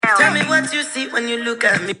Tell me what you see when you look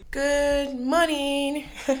at me. Good morning.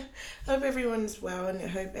 Hope everyone's well, and I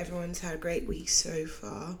hope everyone's had a great week so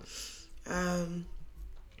far.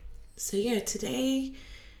 Today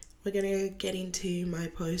we're gonna get into my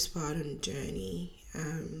postpartum journey.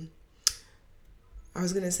 I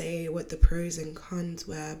was gonna say what the pros and cons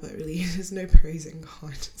were, but really there's no pros and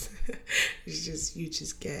cons. You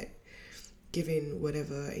just get given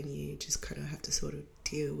whatever, and you just kind of have to sort of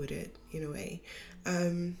deal with it in a way.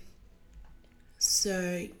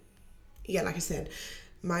 Like I said,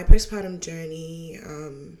 my postpartum journey,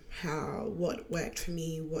 what worked for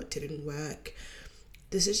me, what didn't work.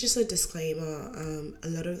 This is just a disclaimer. A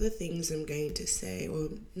lot of the things I'm going to say, or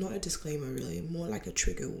not a disclaimer really, more like a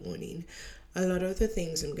trigger warning. A lot of the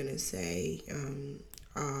things I'm going to say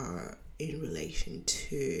are in relation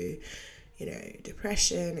to,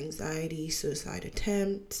 depression, anxiety, suicide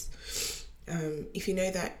attempts. If you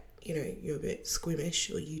know that, you're a bit squeamish,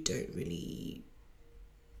 or you don't really,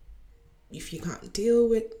 if you can't deal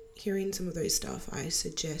with hearing some of those stuff, I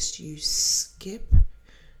suggest you skip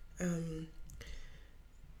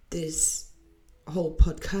this whole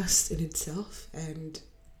podcast in itself and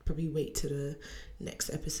probably wait to the next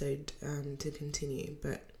episode to continue.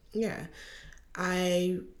 But yeah,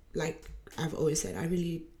 I've always said, I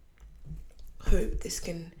really hope this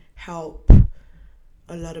can help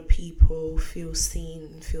a lot of people feel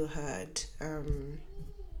seen, feel heard,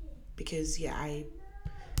 because I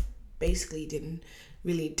basically didn't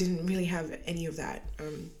really have any of that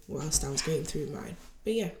whilst I was going through mine.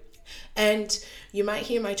 But yeah, and you might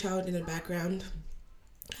hear my child in the background.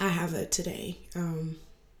 I have her today,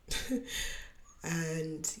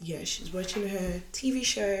 and yeah, she's watching her TV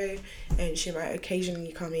show, and she might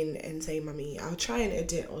occasionally come in and say, "Mummy." I'll try and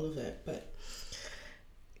edit all of it, but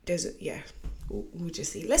we'll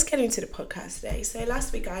just see. Let's get into the podcast today. So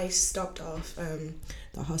last week I stopped off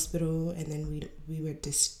the hospital, and then we were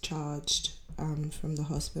discharged from the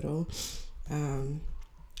hospital.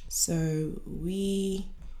 So we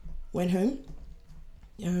went home.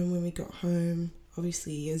 When we got home,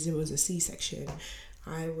 obviously, as it was a C-section,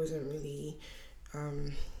 I wasn't really.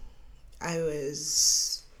 I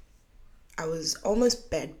was almost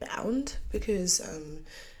bedbound because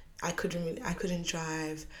I couldn't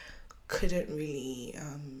drive, couldn't really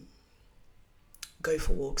go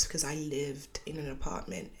for walks because I lived in an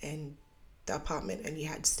apartment, and the apartment only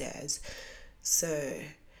had stairs. So,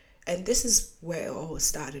 and this is where it all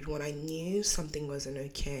started, when I knew something wasn't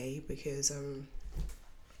okay, because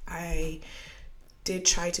I did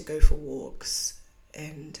try to go for walks,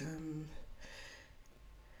 and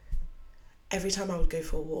every time I would go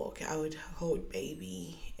for a walk, I would hold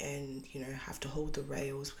baby and, have to hold the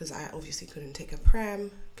rails because I obviously couldn't take a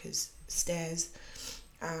pram because stairs.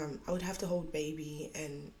 I would have to hold baby,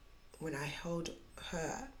 and when I hold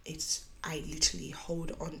her, I literally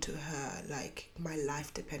hold on to her like my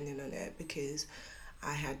life depended on it, because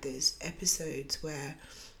I had these episodes where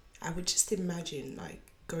I would just imagine like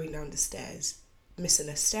going down the stairs, missing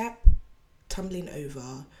a step, tumbling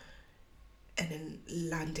over, and then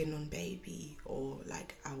landing on baby, or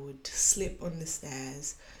like I would slip on the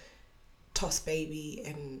stairs, toss baby,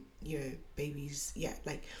 and babies,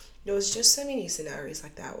 like there was just so many scenarios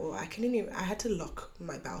like that. Or I had to lock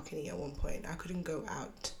my balcony at one point. I couldn't go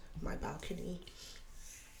out my balcony,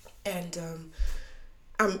 and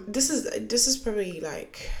this is probably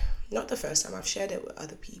like not the first time I've shared it with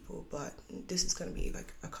other people, but this is going to be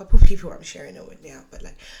like a couple of people I'm sharing it with now. But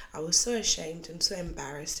like, I was so ashamed and so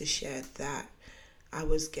embarrassed to share that I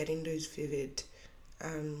was getting those vivid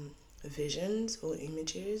visions or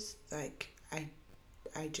images. Like I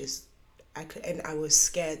could, and I was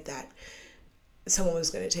scared that someone was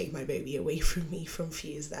going to take my baby away from me, from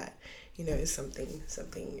fears that,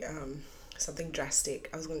 something drastic.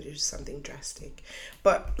 I was going to do something drastic.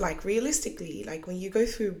 But like realistically, like when you go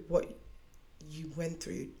through what you went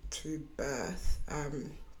through birth, I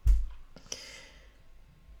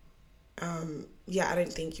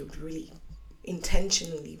don't think you would really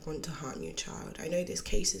intentionally want to harm your child. I know there's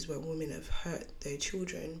cases where women have hurt their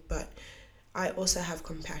children, but I also have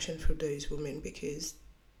compassion for those women, because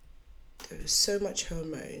there was so much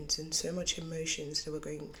hormones and so much emotions they were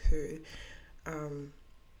going through.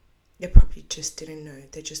 They probably just didn't know.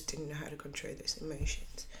 They just didn't know how to control those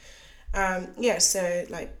emotions. So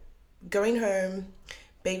like going home,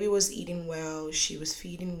 baby was eating well, she was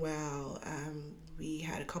feeding well. We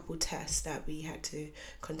had a couple tests that we had to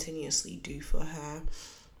continuously do for her,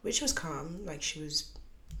 which was calm. Like she was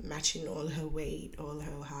matching all her weight, all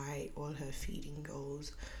her height, all her feeding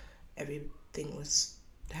goals. Everything was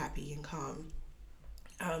happy and calm.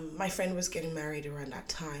 My friend was getting married around that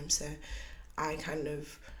time, so I kind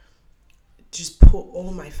of just put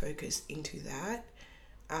all my focus into that.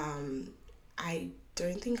 I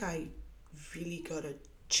don't think I really got a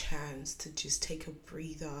chance to just take a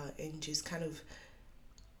breather and just kind of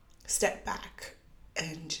step back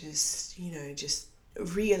and just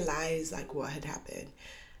realize like what had happened.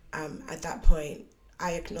 At that point,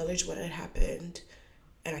 I acknowledged what had happened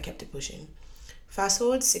and I kept it pushing. Fast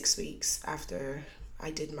forward 6 weeks after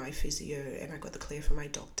I did my physio and I got the clear from my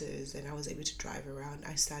doctors and I was able to drive around.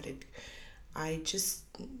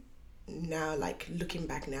 Now, like looking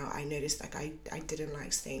back now, I noticed like I didn't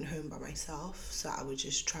like staying home by myself, so I would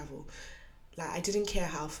just travel. Like I didn't care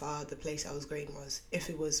how far the place I was going was. If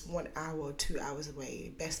it was 1 hour or 2 hours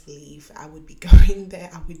away, best believe I would be going there.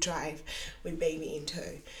 I would drive with baby in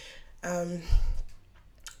tow.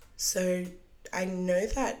 So I know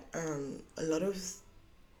that a lot of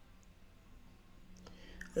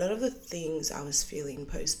the things I was feeling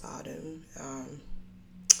postpartum,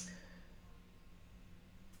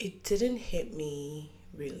 it didn't hit me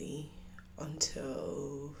really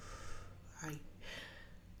until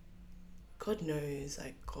God knows,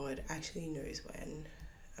 like God actually knows when.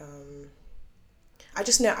 I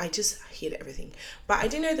just hit everything, but I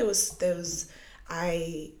didn't know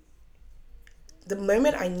the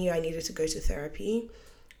moment I knew I needed to go to therapy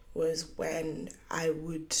was when I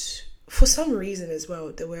would, for some reason as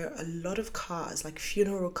well, there were a lot of cars, like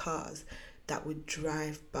funeral cars, that would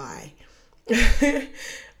drive by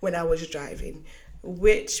when I was driving,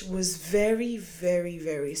 which was very, very,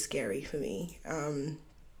 very scary for me.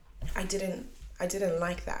 I didn't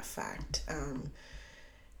like that fact.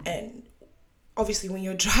 And obviously when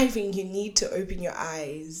you're driving, you need to open your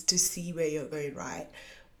eyes to see where you're going, right?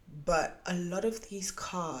 But a lot of these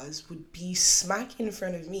cars would be smack in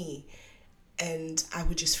front of me and I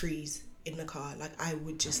would just freeze in the car. Like I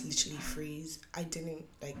would just literally freeze. I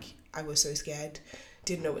was so scared,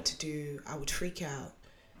 didn't know what to do. I would freak out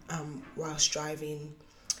whilst driving.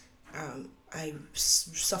 I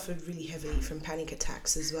suffered really heavily from panic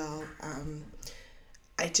attacks as well.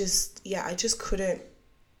 I just couldn't.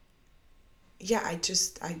 Yeah, I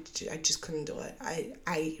just couldn't do it.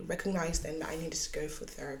 I recognized then that I needed to go for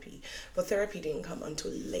therapy, but therapy didn't come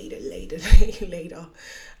until later,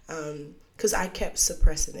 because I kept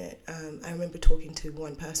suppressing it. I remember talking to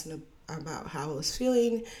one person about how I was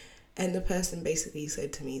feeling, and the person basically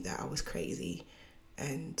said to me that I was crazy,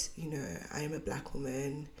 and I am a black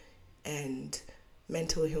woman, and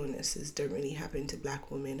mental illnesses don't really happen to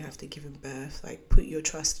black women after giving birth. Like, put your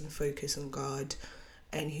trust and focus on God,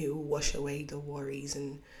 and He will wash away the worries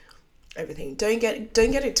and everything. Don't get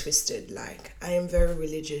it twisted. Like, I am very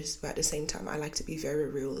religious, but at the same time, I like to be very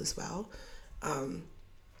real as well.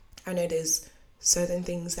 I know there's certain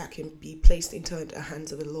things that can be placed into the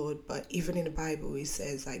hands of the Lord, but even in the Bible, it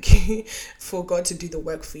says like, for God to do the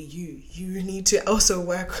work for you, you need to also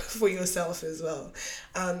work for yourself as well.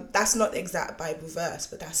 That's not the exact Bible verse,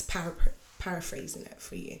 but that's paraphrasing it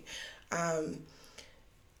for you. I'm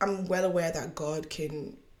well aware that God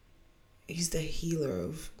He's the healer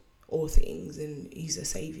of all things and He's a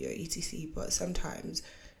savior, etc. But sometimes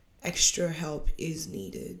extra help is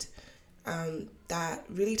needed. That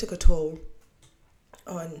really took a toll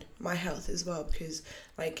on my health as well, because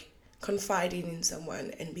like confiding in someone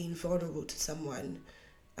and being vulnerable to someone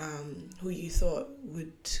who you thought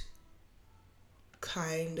would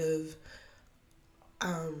kind of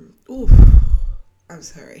I'm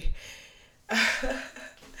sorry.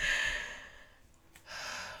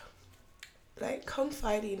 Like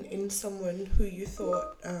confiding in someone who you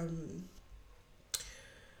thought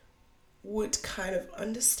would kind of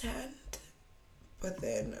understand, but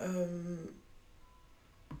then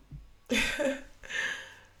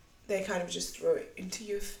they kind of just throw it into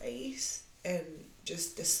your face and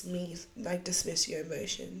just dismiss your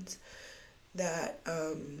emotions. That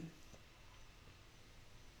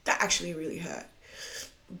actually really hurt.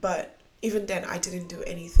 But even then, I didn't do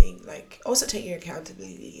anything. Like, also taking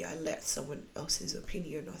accountability, I let someone else's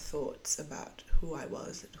opinion or thoughts about who I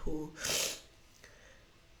was and who.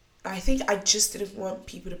 I think I just didn't want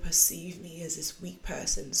people to perceive me as this weak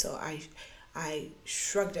person, so I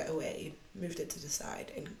shrugged it away, moved it to the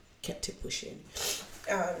side, and kept it pushing.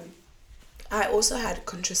 I also had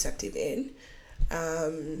contraceptive in.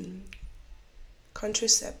 I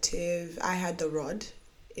had the rod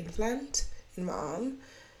implant in my arm,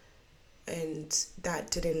 and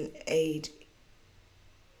that didn't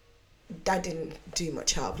do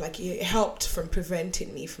much help. Like, it helped from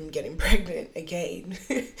preventing me from getting pregnant again.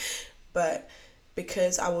 But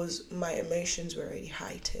because my emotions were already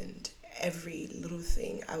heightened, every little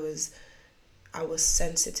thing, I was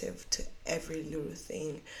sensitive to every little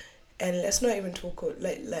thing. And let's not even talk,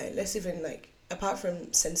 let's even, like, apart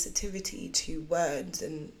from sensitivity to words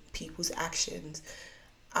and people's actions,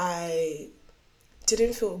 I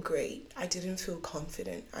didn't feel great. I didn't feel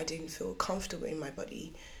confident. I didn't feel comfortable in my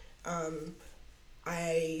body.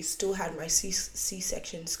 I still had my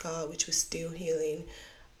C-section scar, which was still healing.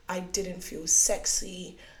 I didn't feel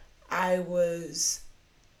sexy. I was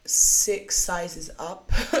 6 sizes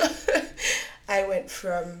up. I went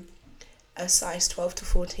from a size 12 to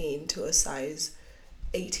 14 to a size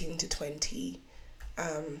 18 to 20.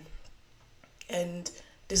 And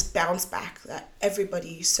this bounce back that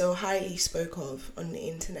everybody so highly spoke of on the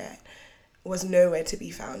internet was nowhere to be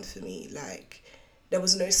found for me. Like, there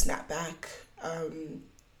was no snapback.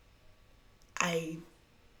 I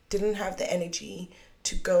didn't have the energy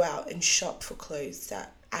to go out and shop for clothes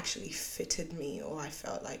that actually fitted me, or I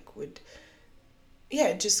felt like would,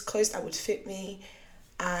 just clothes that would fit me.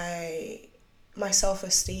 My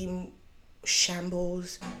self-esteem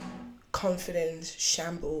shambles, confidence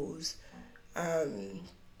shambles,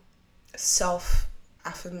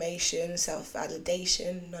 self-affirmation,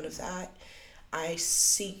 self-validation, none of that. I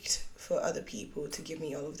seeked for other people to give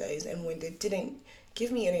me all of those, and when they didn't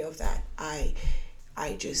give me any of that, I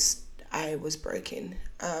was broken.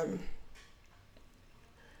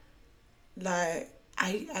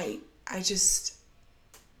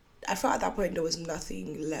 I felt at that point there was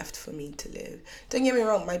nothing left for me to live. Don't get me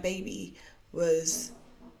wrong, my baby was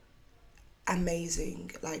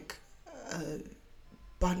amazing, like a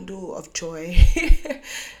bundle of joy.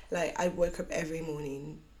 Like, I woke up every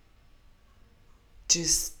morning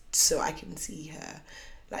just so I can see her.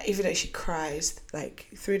 Like, even though she cries, like,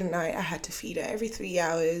 through the night, I had to feed her every 3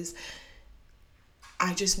 hours.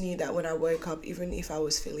 I just knew that when I woke up, even if I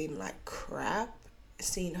was feeling like crap,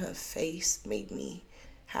 seeing her face made me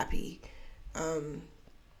happy.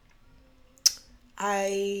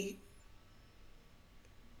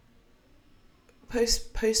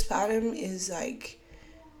 Postpartum is like,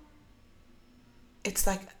 it's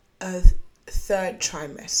like a third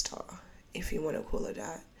trimester, if you want to call it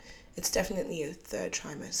that. It's definitely a third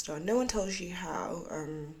trimester. No one tells you how.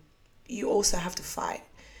 You also have to fight.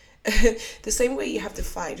 The same way you have to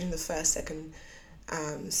fight in the first, second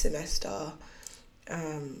semester.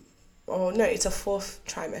 Or no, it's a fourth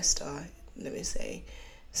trimester, let me say.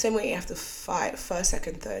 Same way you have to fight first,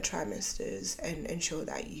 second, third trimesters and ensure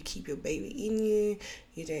that you keep your baby in you.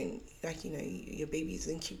 You don't, like, your baby is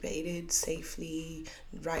incubated safely,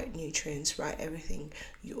 right nutrients, right everything.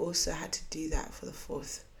 You also had to do that for the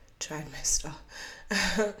fourth trimester.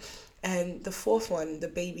 And the fourth one, the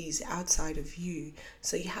baby is outside of you.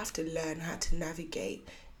 So you have to learn how to navigate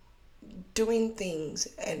doing things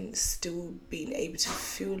and still being able to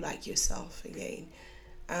feel like yourself again.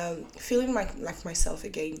 Feeling like myself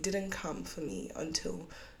again didn't come for me until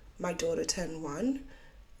my daughter turned 1.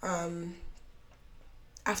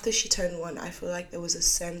 After she turned 1, I feel like there was a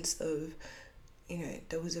sense of,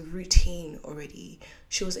 there was a routine already.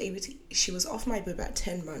 She was off my boob at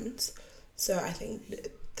 10 months. So I think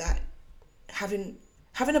that having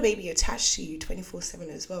a baby attached to you 24/7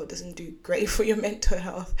 as well doesn't do great for your mental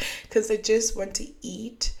health, because they just want to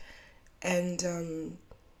eat, and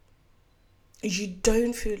you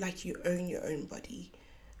don't feel like you own your own body.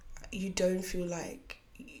 You don't feel like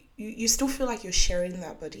you still feel like you're sharing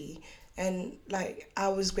that body. And like, I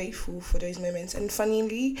was grateful for those moments. And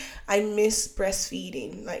funnily, I miss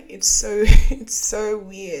breastfeeding. Like, it's so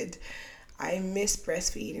weird. I miss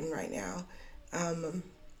breastfeeding right now.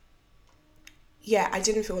 I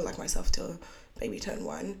didn't feel like myself till baby turned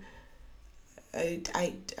 1.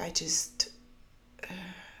 I just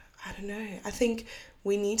I don't know. I think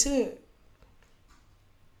we need to.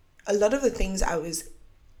 A lot of the things I was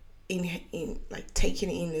in like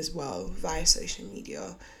taking in as well via social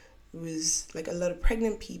media was like a lot of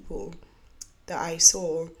pregnant people that I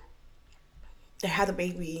saw. They had a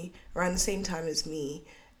baby around the same time as me.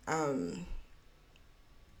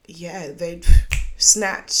 They'd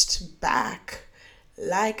snatched back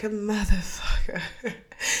like a motherfucker.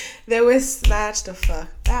 They were snatched the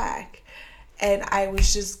fuck back. And I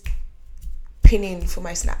was just pinning for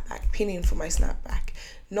my snapback.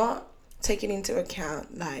 Not taking into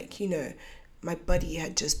account, like, my body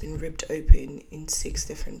had just been ripped open in 6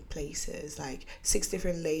 different places. Like, 6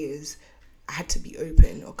 different layers had to be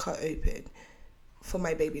open or cut open for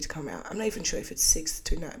my baby to come out. I'm not even sure if it's 6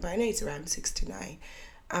 to 9, but I know it's around 6 to 9,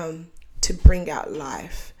 to bring out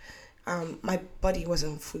life. My body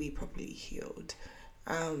wasn't fully properly healed.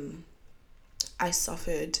 I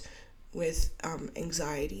suffered with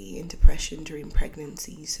anxiety and depression during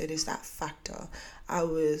pregnancy, so there's that factor. I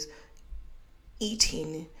was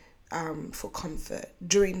eating for comfort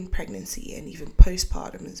during pregnancy and even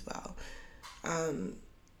postpartum as well.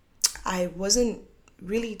 I wasn't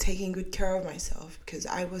really taking good care of myself because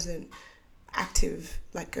I wasn't active,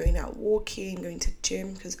 like going out walking, going to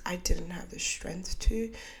gym, because I didn't have the strength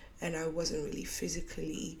to, and I wasn't really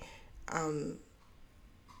physically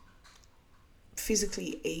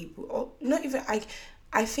able, or not even,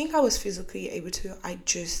 I think I was physically able to, I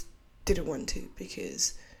just didn't want to,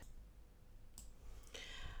 because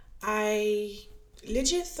I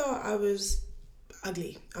legit thought I was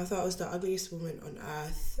ugly. I thought I was the ugliest woman on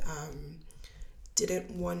earth.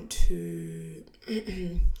 Didn't want to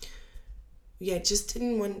just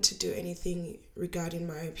didn't want to do anything regarding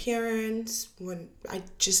my appearance. I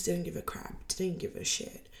just didn't give a crap, didn't give a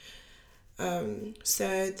shit.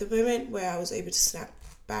 So the moment where I was able to snap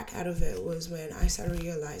back out of it was when I started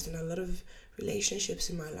realizing a lot of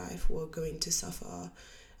relationships in my life were going to suffer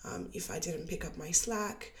if I didn't pick up my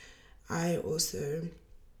slack. I also,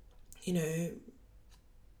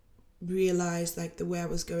 realized like the way I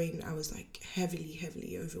was going, I was like heavily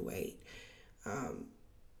overweight.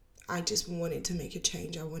 I just wanted to make a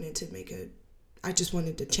change. I just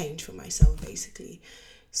wanted to change for myself, basically.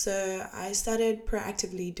 So I started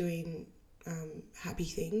proactively doing happy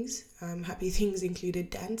things. Happy things included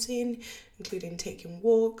dancing, including taking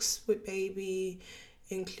walks with baby,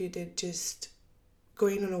 included just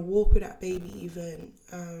going on a walk with that baby even.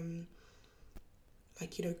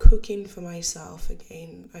 Cooking for myself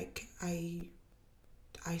again. Like I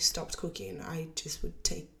stopped cooking. I just would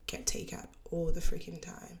get takeout all the freaking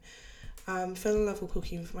time. Fell in love with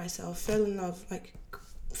cooking for myself. Fell in love,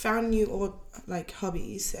 found new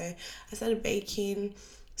hobbies. So I started baking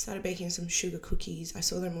some sugar cookies. I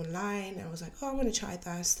saw them online and I was like, oh, I want to try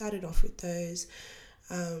that. I started off with those.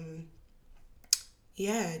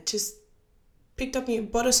 Just picked up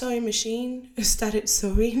bought a sewing machine, started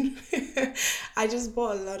sewing. I just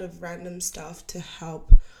bought a lot of random stuff to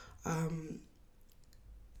help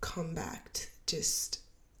combat just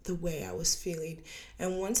the way I was feeling.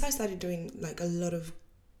 And once I started doing a lot of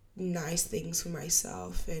nice things for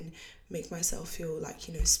myself and make myself feel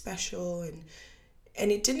special,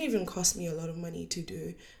 and it didn't even cost me a lot of money to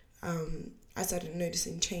do, I started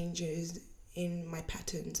noticing changes in my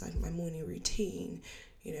patterns, like my morning routine,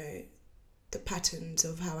 the patterns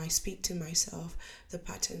of how I speak to myself, the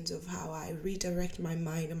patterns of how I redirect my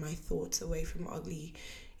mind and my thoughts away from ugly,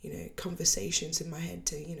 conversations in my head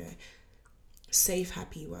to, safe,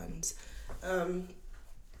 happy ones.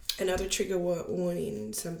 Another trigger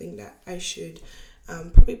warning, something that I should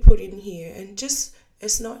probably put in here, and just,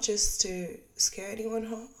 it's not just to scare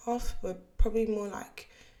anyone off, but probably more like,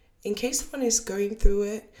 in case someone is going through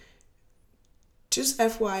it, just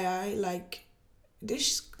FYI,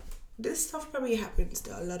 this stuff probably happens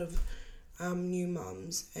to a lot of new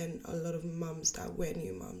mums and a lot of mums that were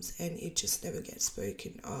new mums, and it just never gets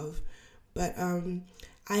spoken of. But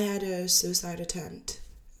I had a suicide attempt.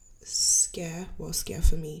 Scare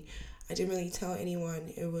for me. I didn't really tell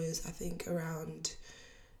anyone. It was, I think, around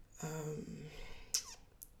I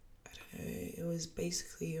don't know, it was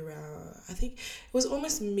basically around, I think it was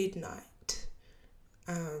almost midnight.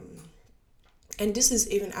 And this is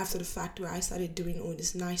even after the fact where I started doing all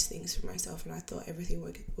these nice things for myself and I thought everything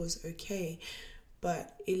was okay.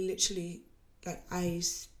 But it literally, I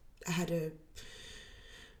had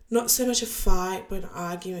not so much a fight, but an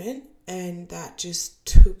argument. And that just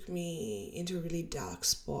took me into a really dark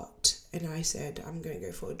spot. And I said, I'm going to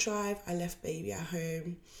go for a drive. I left baby at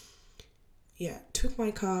home. Took my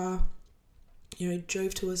car,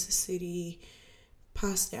 drove towards the city,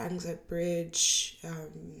 past the Anzac Bridge,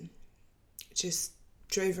 just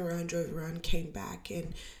drove around, came back,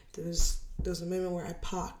 and there was a moment where I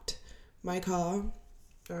parked my car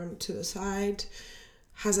to the side,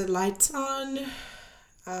 hazard lights on,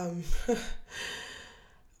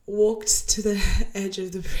 walked to the edge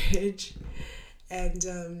of the bridge,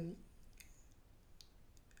 and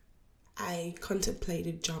I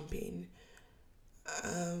contemplated jumping.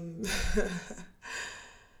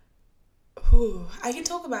 I can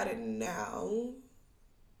talk about it now,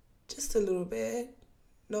 just a little bit,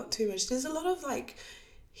 not too much. There's a lot of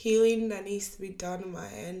healing that needs to be done on my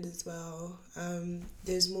end as well.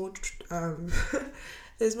 There's more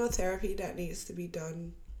there's more therapy that needs to be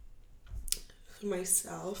done for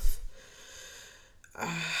myself.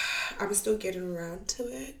 I'm still getting around to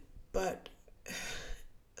it, but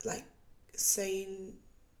saying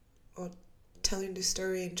or telling the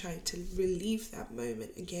story and trying to relieve that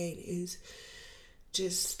moment again is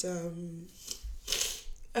just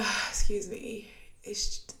excuse me,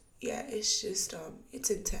 it's just it's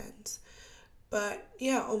intense. But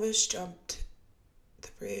almost jumped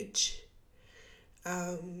the bridge.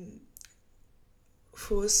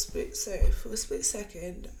 For a split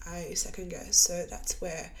second, I second guessed. So that's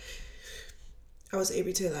where I was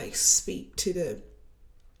able to like speak to the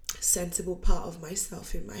sensible part of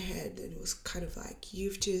myself in my head, and it was kind of like,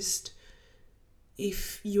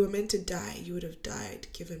 if you were meant to die, you would have died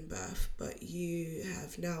giving birth, but you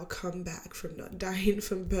have now come back from not dying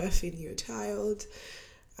from birthing your child,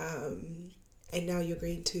 and now you're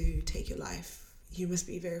going to take your life. You must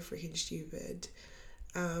be very freaking stupid.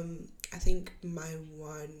 I think my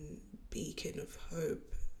one beacon of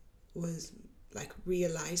hope was like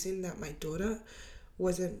realizing that my daughter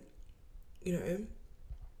wasn't,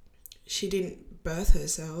 she didn't birth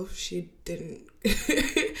herself, she didn't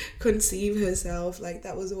conceive herself, like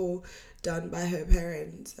that was all done by her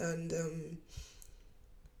parents, and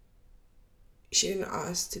she didn't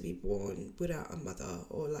ask to be born without a mother,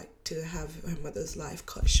 or like to have her mother's life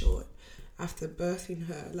cut short after birthing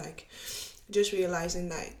her. Like, just realizing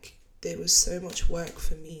like there was so much work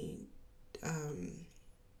for me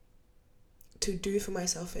to do for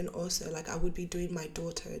myself, and also like I would be doing my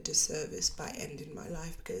daughter a disservice by ending my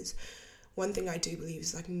life, because one thing I do believe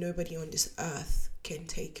is like nobody on this earth can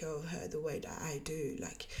take care of her the way that I do.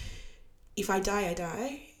 Like, if I die, I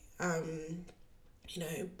die,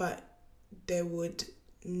 but there would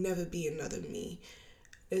never be another me.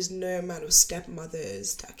 There's no amount of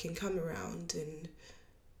stepmothers that can come around and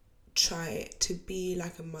try to be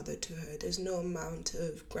like a mother to her. There's no amount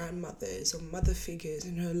of grandmothers or mother figures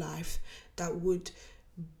in her life that would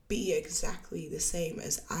be exactly the same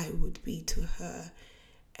as I would be to her.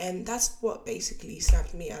 And that's what basically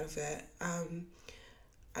snapped me out of it.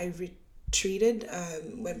 I retreated,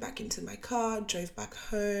 went back into my car, drove back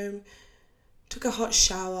home, took a hot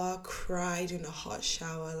shower, cried in a hot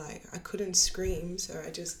shower. Like, I couldn't scream, so I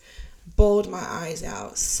just bawled my eyes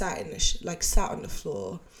out, sat on the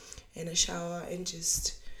floor in a shower, and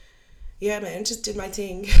just did my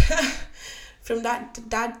thing. From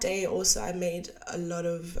that day also, I made a lot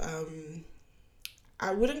of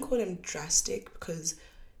I wouldn't call them drastic, because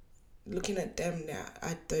looking at them now,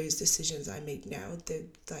 at those decisions I made now,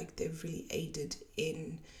 they've really aided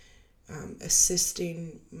in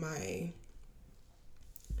assisting my,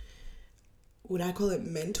 would I call it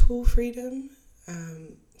mental freedom?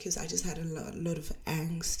 Because I just had a lot of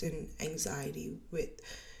angst and anxiety with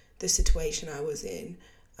the situation I was in.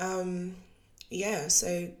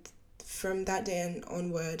 So from that day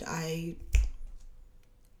onward, I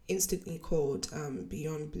instantly called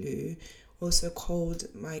Beyond Blue, also called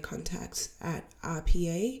my contacts at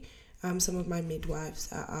RPA, some of my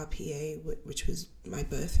midwives at RPA, which was my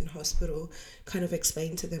birthing hospital, kind of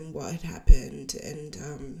explained to them what had happened,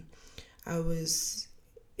 and I was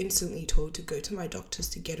instantly told to go to my doctors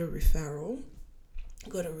to get a referral.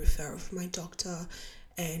 Got a referral from my doctor,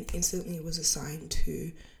 and instantly was assigned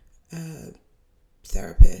to a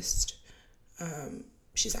therapist.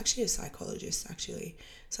 She's actually a psychologist, actually.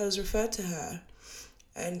 So I was referred to her,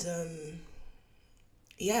 and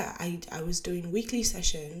I was doing weekly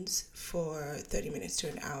sessions for 30 minutes to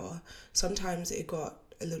an hour. Sometimes it got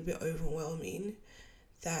a little bit overwhelming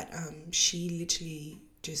that she literally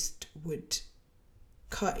just would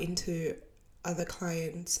cut into other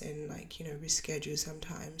clients and reschedule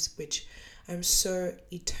sometimes, which I'm so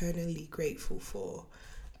eternally grateful for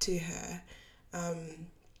to her.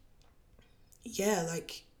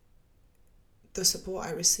 The support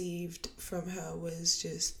I received from her was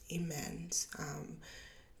just immense.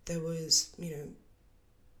 There was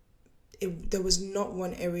there was not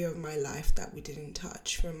one area of my life that we didn't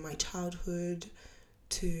touch, from my childhood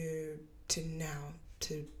to now,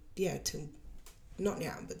 to not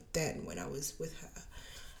now, but then when I was with her.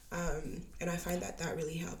 And I find that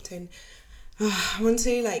really helped. And I want to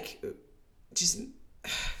say,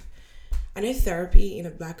 I know therapy in a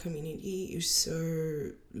Black community is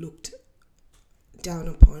so looked down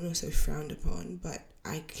upon, or so frowned upon, but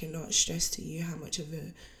I cannot stress to you how much of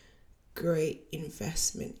a great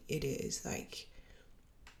investment it is. Like,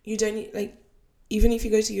 you don't need, even if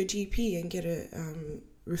you go to your GP and get a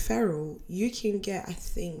referral, you can get,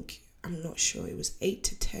 I'm not sure, it was 8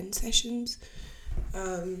 to 10 sessions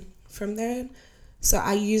from there. So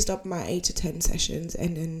I used up my 8 to 10 sessions,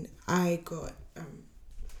 and then I got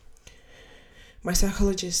my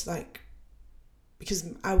psychologist, because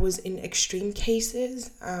I was in extreme cases,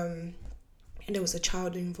 and there was a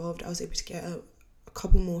child involved, I was able to get a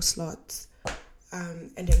couple more slots,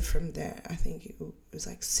 and then from there I think it was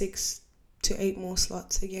 6 to 8 more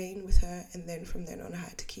slots again with her, and then from then on I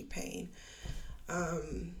had to keep paying.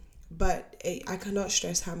 But I cannot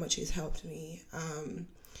stress how much it's helped me.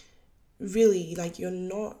 Really, you're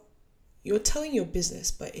not you're telling your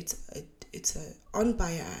business, but it's a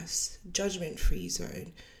unbiased, judgment-free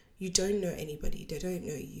zone. You don't know anybody. They don't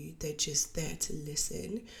know you. They're just there to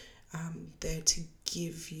listen, there to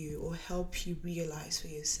give you or help you realize for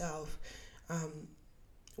yourself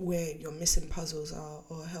where your missing puzzles are,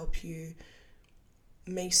 or help you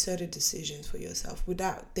make certain decisions for yourself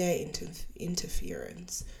without their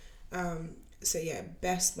interference. So yeah,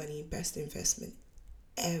 best money, best investment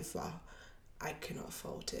ever. I cannot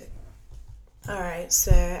fault it. All right,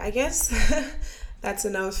 so I guess that's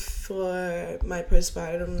enough for my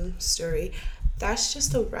postpartum story. That's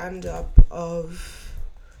just a roundup of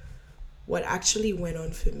what actually went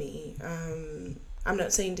on for me. I'm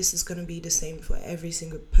not saying this is going to be the same for every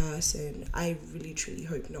single person. I really, truly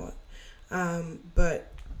hope not.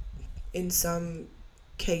 But in some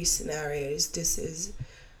case scenarios, this is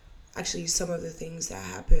actually some of the things that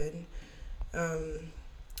happen.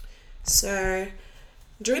 So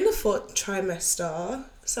during the fourth trimester,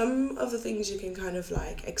 some of the things you can kind of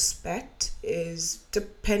like expect is,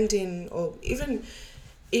 depending, or even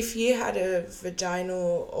if you had a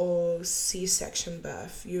vaginal or C-section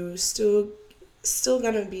birth, you're still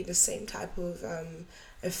gonna be the same type of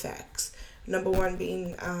effects. Number one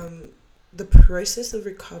being the process of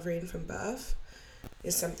recovering from birth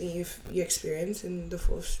is something you experience in the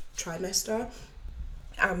fourth trimester.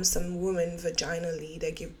 Some women vaginally,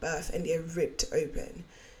 they give birth and they're ripped open.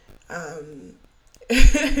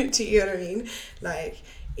 Do you know what I mean? Like,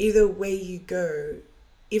 either way you go,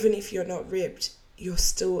 even if you're not ripped, you're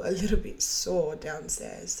still a little bit sore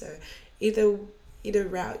downstairs. So either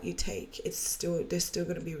route you take, there's still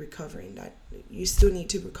going to be recovering. That you still need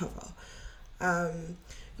to recover.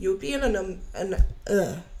 You'll be on on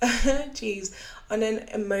an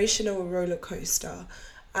emotional roller coaster.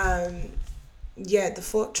 Yeah, the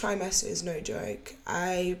fourth trimester is no joke.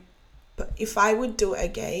 But if I would do it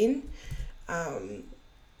again,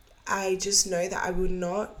 I just know that I would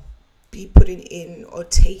not be putting in or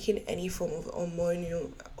taking any form of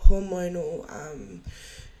hormonal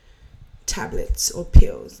tablets or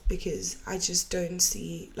pills, because I just don't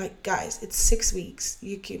see, like, guys, it's 6 weeks.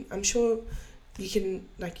 I'm sure you can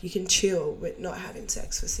chill with not having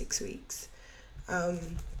sex for 6 weeks.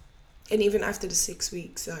 And even after the 6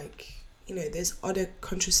 weeks, like, there's other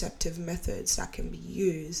contraceptive methods that can be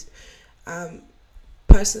used. I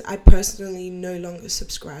personally no longer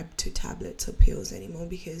subscribe to tablets or pills anymore,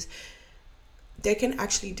 because they can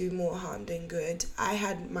actually do more harm than good. I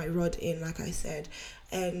had my rod in, like I said,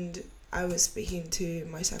 and I was speaking to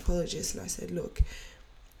my psychologist, and I said, look,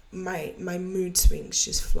 my mood swings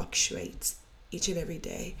just fluctuate each and every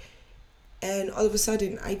day. And all of a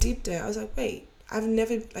sudden, I deep there, I was like, wait, I've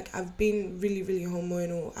been really, really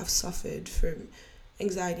hormonal. I've suffered from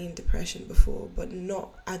anxiety and depression before, but not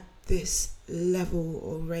at this level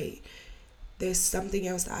or rate. There's something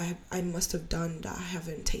else that I must have done that I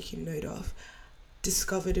haven't taken note of.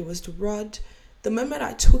 Discovered it was the rod. The moment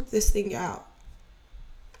I took this thing out,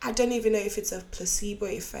 I don't even know if it's a placebo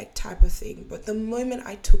effect type of thing, but the moment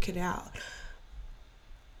I took it out,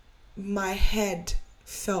 my head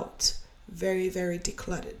felt very, very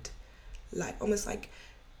decluttered. Like, almost like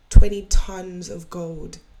 20 tons of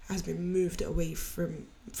gold has been moved away from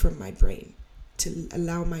my brain to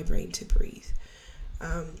allow my brain to breathe.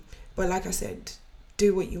 But like I said,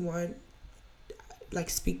 do what you want. Like,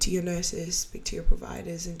 speak to your nurses, speak to your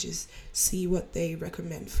providers, and just see what they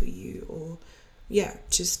recommend for you. Or, yeah,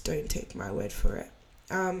 just don't take my word for it.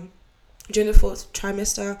 During the fourth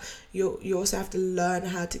trimester, you also have to learn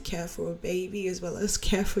how to care for a baby as well as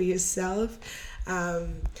care for yourself.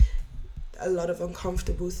 A lot of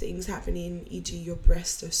uncomfortable things happening, e.g. your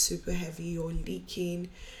breasts are super heavy or leaking.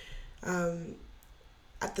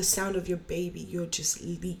 At the sound of your baby, you're just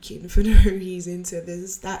leaking for no reason. So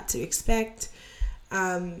there's that to expect.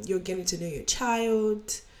 You're getting to know your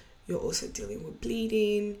child. You're also dealing with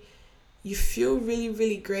bleeding. You feel really,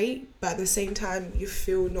 really great, but at the same time, you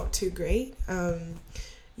feel not too great.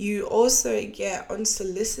 You also get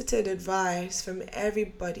unsolicited advice from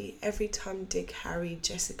everybody. Every time Dick, Harry,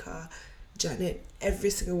 Jessica, Janet,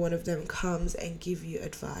 every single one of them comes and give you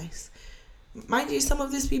advice. Mind you, some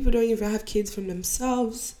of these people don't even have kids from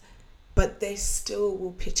themselves, but they still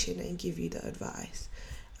will pitch in and give you the advice,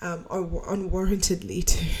 or unwarrantedly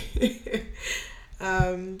too.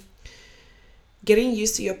 Getting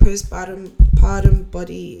used to your postpartum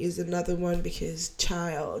body is another one, because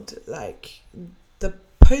child, like, the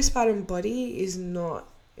postpartum body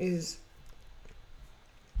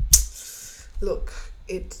look,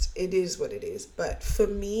 it is what it is. But for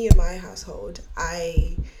me, in my household,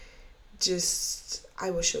 I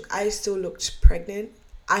was shook. I still looked pregnant.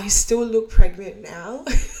 I still look pregnant now.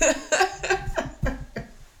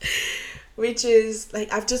 which is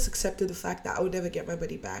like, I've just accepted the fact that I would never get my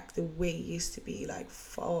body back the way it used to be like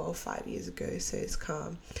 4 or 5 years ago. So it's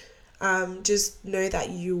calm. Just know that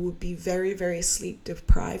you will be very, very sleep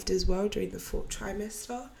deprived as well during the fourth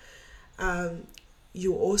trimester.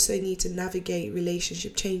 You also need to navigate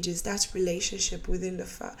relationship changes. That's relationship within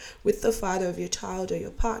with the father of your child or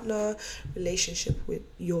your partner, relationship with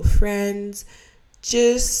your friends,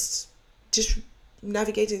 just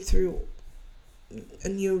navigating through a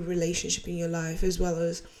new relationship in your life, as well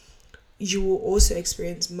as you will also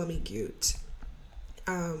experience mummy guilt.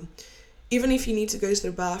 Even if you need to go to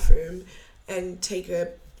the bathroom and take a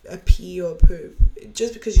pee or poop,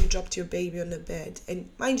 just because you dropped your baby on the bed, and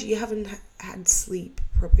mind you haven't had sleep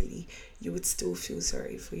properly, you would still feel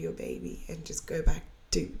sorry for your baby and just go back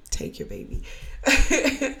to take your baby.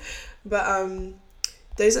 But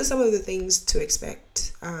those are some of the things to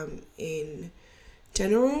expect in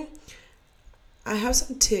general. I have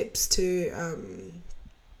some tips to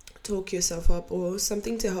talk yourself up, or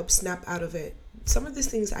something to help snap out of it. Some of these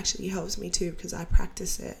things actually helps me too, because I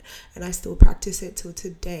practice it and I still practice it till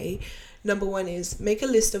today. Number one is make a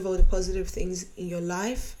list of all the positive things in your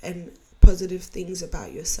life and positive things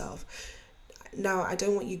about yourself. Now, I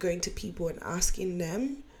don't want you going to people and asking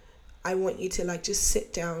them. I want you to like just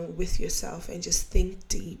sit down with yourself and just think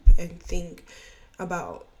deep and think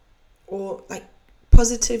about, or like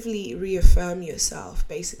positively reaffirm yourself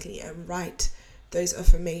basically, and write those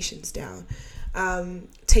affirmations down.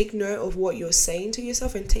 Take note of what you're saying to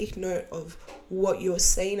yourself, and take note of what you're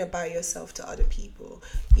saying about yourself to other people.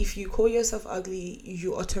 If you call yourself ugly,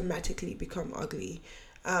 you automatically become ugly.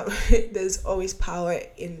 There's always power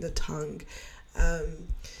in the tongue.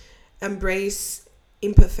 Embrace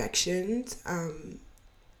imperfections.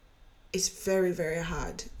 It's very, very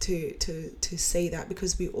hard to say that,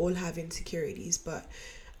 because we all have insecurities, but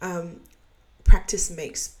practice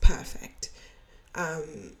makes perfect.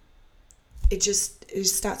 It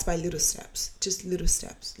starts by little steps, just little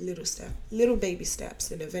baby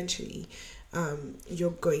steps, and eventually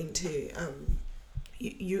you're going to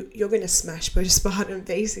you're going to smash postpartum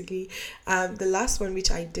basically. The last one, which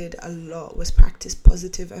I did a lot, was practice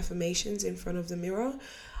positive affirmations in front of the mirror.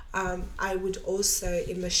 I would also,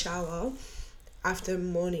 in the shower, after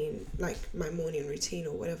morning, like my morning routine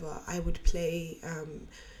or whatever, I would play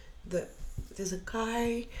there's a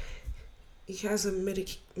guy, he has a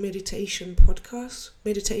meditation podcast,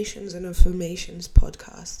 meditations and affirmations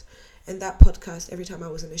podcast, and that podcast, every time I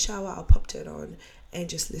was in the shower, I popped it on and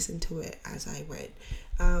just listened to it as I went.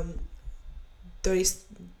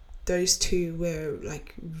 Those two were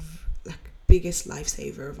like biggest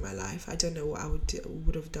lifesaver of my life. I don't know what I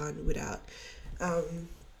would have done without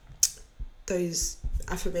those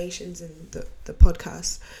affirmations and the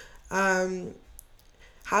podcast.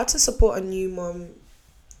 How to support a new mom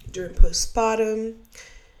during postpartum.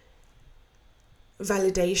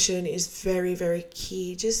 Validation is very, very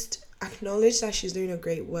key. Just acknowledge that she's doing a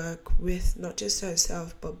great work with not just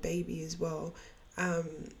herself but baby as well.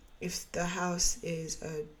 If the house is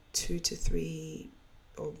a 2 to 3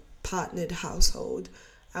 or partnered household,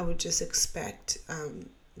 I would just expect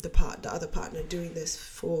the other partner doing this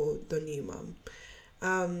for the new mom.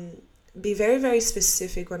 Be very, very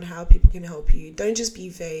specific on how people can help you. Don't just be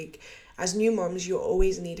vague. As new moms, you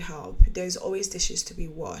always need help. There's always dishes to be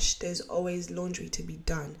washed. There's always laundry to be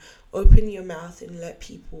done. Open your mouth and let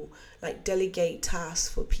people, like, delegate tasks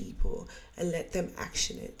for people and let them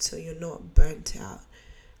action it so you're not burnt out.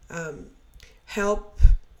 Help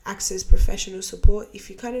access professional support. If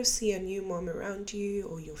you kind of see a new mom around you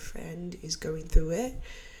or your friend is going through it,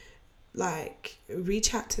 like,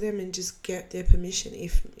 reach out to them and just get their permission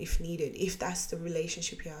if needed, if that's the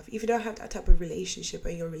relationship you have. If you don't have that type of relationship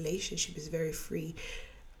and your relationship is very free,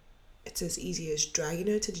 it's as easy as dragging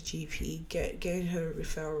her to the GP, getting her a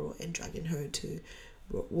referral and dragging her to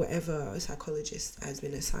whatever psychologist has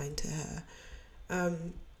been assigned to her.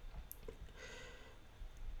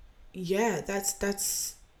 Yeah,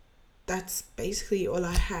 that's basically all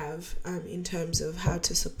I have in terms of how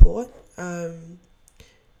to support.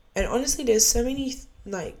 And honestly, there's so many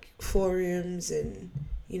like forums and,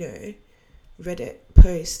 you know, Reddit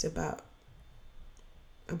posts about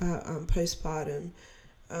postpartum,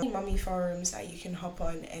 mummy forums that you can hop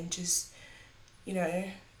on and just, you know,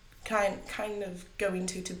 kind of go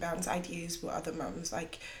into to bounce ideas with other mums.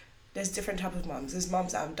 Like, there's different type of mums. There's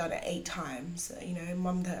mums that have done it 8 times, you know,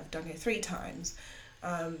 mum that have done it 3 times.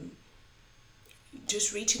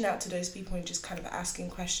 Just reaching out to those people and just kind of asking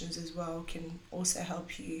questions as well can also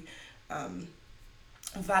help you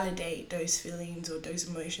validate those feelings or those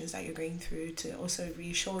emotions that you're going through, to also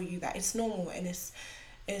reassure you that it's normal and it's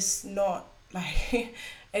not Like,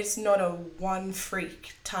 it's not a one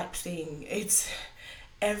freak type thing. It's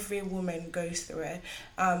every woman goes through it.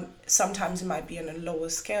 Sometimes it might be on a lower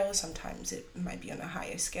scale, sometimes it might be on a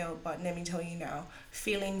higher scale, but let me tell you now,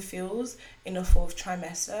 feeling feels in the fourth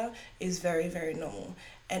trimester is very, very normal.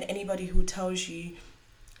 And anybody who tells you,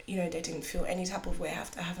 they didn't feel any type of way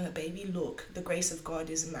after having a baby, look, the grace of God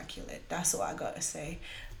is immaculate. That's all I gotta say.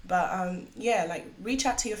 But yeah, like, reach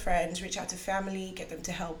out to your friends, reach out to family, get them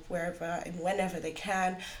to help wherever and whenever they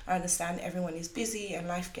can. I understand everyone is busy and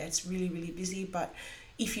life gets really, really busy, but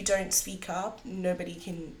if you don't speak up, nobody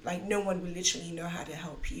can, like, no one will literally know how to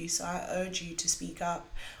help you. So I urge you to speak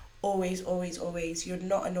up. Always, always, always. You're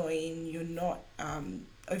not annoying. You're not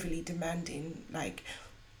overly demanding. Like,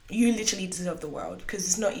 you literally deserve the world, because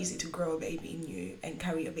it's not easy to grow a baby in you and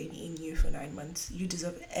carry a baby in you for 9 months. You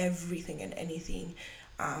deserve everything and anything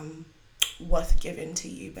worth given to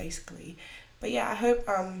you, basically. But yeah, I hope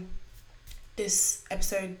this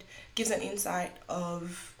episode gives an insight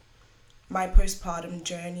of my postpartum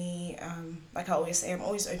journey. Like I always say, I'm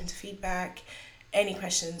always open to feedback. Any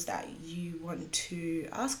questions that you want to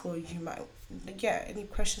ask, or any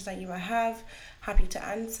questions that you might have, happy to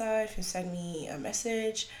answer if you send me a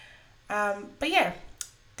message. But yeah,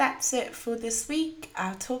 that's it for this week.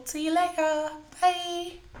 I'll talk to you later.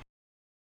 Bye.